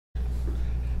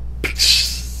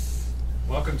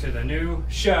Welcome to the new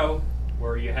show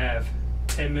where you have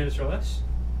 10 minutes or less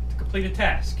to complete a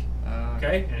task.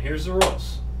 Okay? And here's the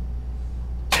rules.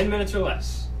 10 minutes or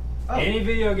less. Oh. Any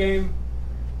video game,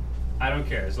 I don't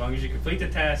care. As long as you complete the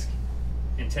task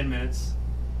in 10 minutes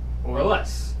or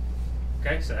less.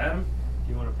 Okay? So Adam,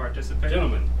 you want to participate?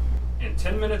 Gentlemen, in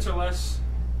 10 minutes or less,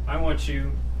 I want you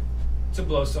to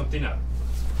blow something up.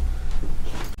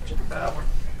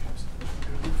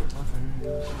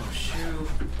 Oh, shoot.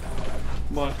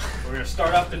 What? We're going to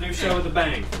start off the new show with a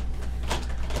bang.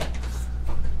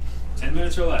 10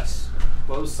 minutes or less.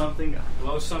 Blow something up.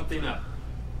 Blow something up.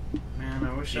 Man,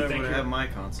 I wish You I think would you're- have my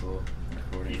console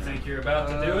recording. You that. think you're about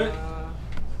to do it?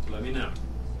 Let me know.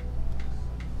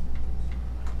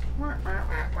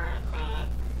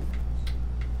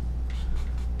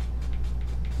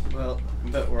 Well, I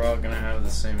bet we're all gonna have the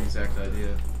same exact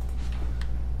idea.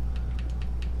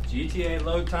 GTA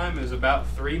load time is about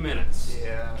 3 minutes.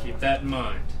 Yeah. Keep that in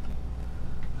mind.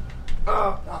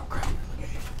 Oh crap.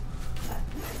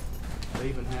 I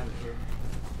even have it here.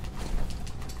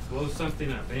 Blow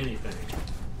something up, anything.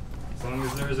 As long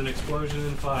as there's an explosion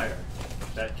and fire,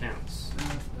 that counts.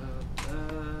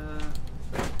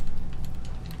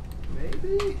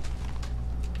 Maybe?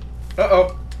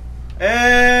 Uh-oh. And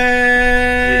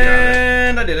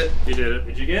I did it. You did it.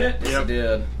 Did you get it? Yes, I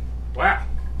did. Wow.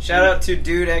 Shout out to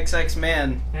Dude XX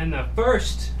Man. And the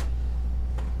first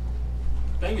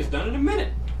thing is done in a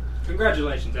minute.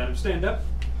 Congratulations, Adam. Stand up.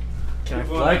 Can I You've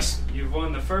flex? You've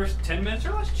won the first 10 minutes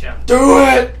or less challenge. Do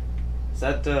it! Is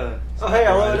that Oh hey,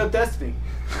 I loaded up Destiny.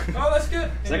 Oh, that's good.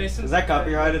 Is Hey, that, Mason. is that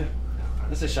copyrighted?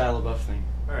 That's a Shia LaBeouf thing.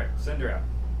 Alright, send her out.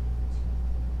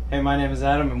 Hey, my name is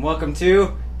Adam, and welcome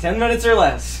to 10 Minutes or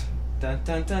Less. Dun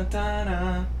dun dun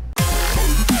dun.